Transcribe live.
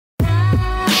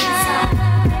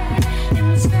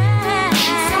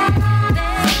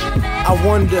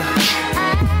wonder.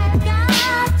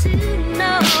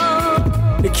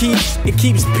 It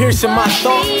keeps piercing my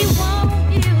thoughts.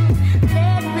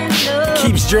 It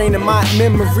keeps draining my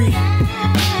memory.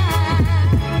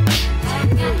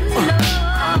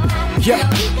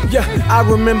 Yeah, I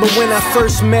remember when I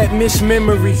first met Miss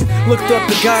Memory. Looked up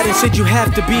to God and said, you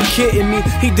have to be kidding me.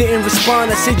 He didn't respond,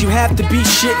 I said, you have to be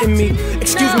shitting me.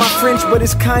 Excuse my French, but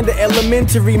it's kinda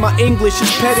elementary. My English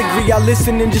is pedigree, I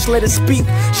listen and just let her speak.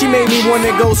 She made me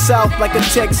wanna go south like a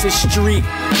Texas street,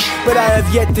 but I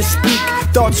have yet to speak.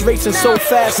 Thoughts racing so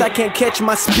fast I can't catch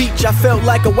my speech. I felt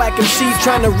like a whack MC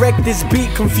trying to wreck this beat.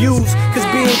 Confused, cause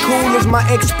being cool is my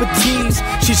expertise.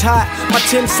 She's hot, my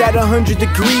temp's at 100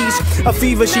 degrees. A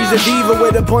fever, she's a diva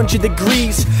with a bunch of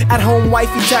degrees. At home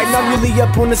wifey type, not really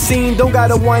up on the scene. Don't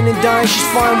gotta wine and dine, she's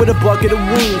fine with a bucket of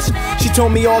wings. She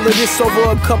told me all of this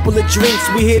over a couple of drinks.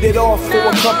 We hit it off for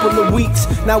a couple of weeks.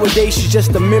 Nowadays she's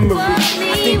just a memory.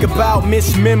 I think about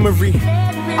Miss Memory.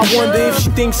 I wonder if she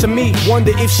thinks of me,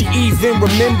 wonder if she even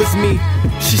remembers me.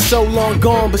 She's so long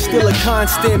gone, but still a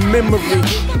constant memory.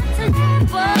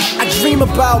 I dream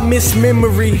about Miss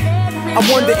Memory. I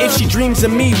wonder if she dreams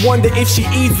of me, wonder if she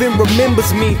even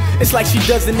remembers me. It's like she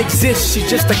doesn't exist, she's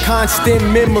just a constant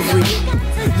memory.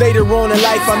 Later on in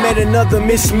life I met another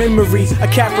Miss Memory, a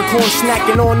Capricorn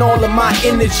snacking on all of my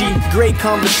energy. Great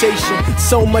conversation,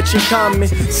 so much in common.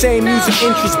 Same music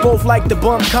interests, both like to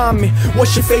bump common.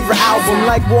 What's your favorite album?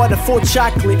 Like water for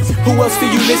chocolate. Who else do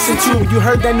you listen to? You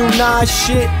heard that new Nas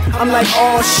shit? I'm like,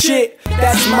 oh shit,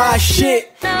 that's my shit.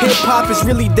 Hip-hop is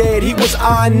really dead, he was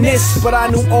honest. But I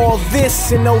knew all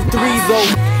this in 03 though.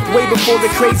 Way before the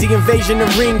crazy invasion of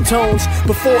ringtones.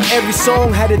 Before every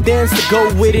song had a dance to go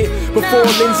with it. Before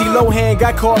Lindsay Lohan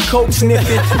got caught coke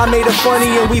sniffing. I made her funny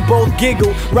and we both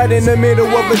giggled right in the middle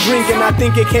of a drink, and I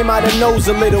think it came out her nose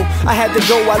a little. I had to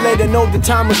go, I let her know the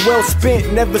time was well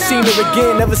spent. Never seen her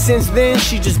again, ever since then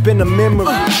she just been a memory.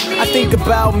 I think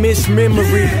about Miss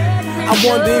Memory. I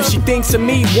wonder if she thinks of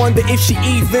me, wonder if she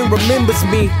even remembers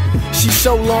me. She's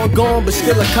so long gone, but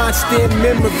still a constant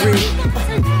memory.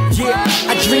 Yeah,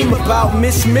 I dream about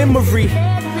Miss Memory.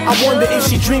 I wonder if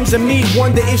she dreams of me,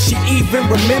 wonder if she even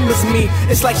remembers me.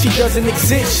 It's like she doesn't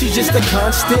exist, she's just a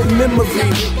constant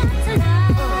memory.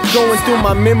 Going through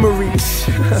my memories.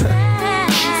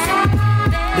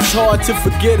 It's hard to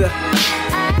forget her.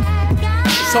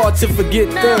 It's hard to forget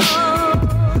them.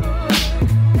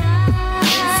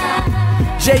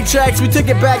 J-Tracks, we took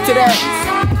it back to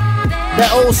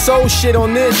that old soul shit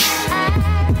on this.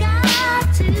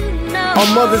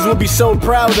 Our mothers will be so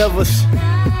proud of us.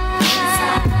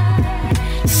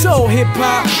 So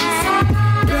hip-hop,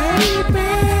 baby.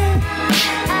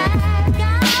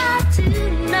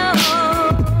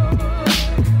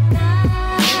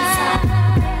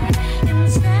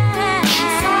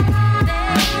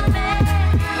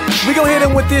 We gon' hit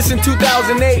him with this in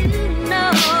 2008.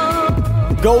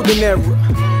 Golden era.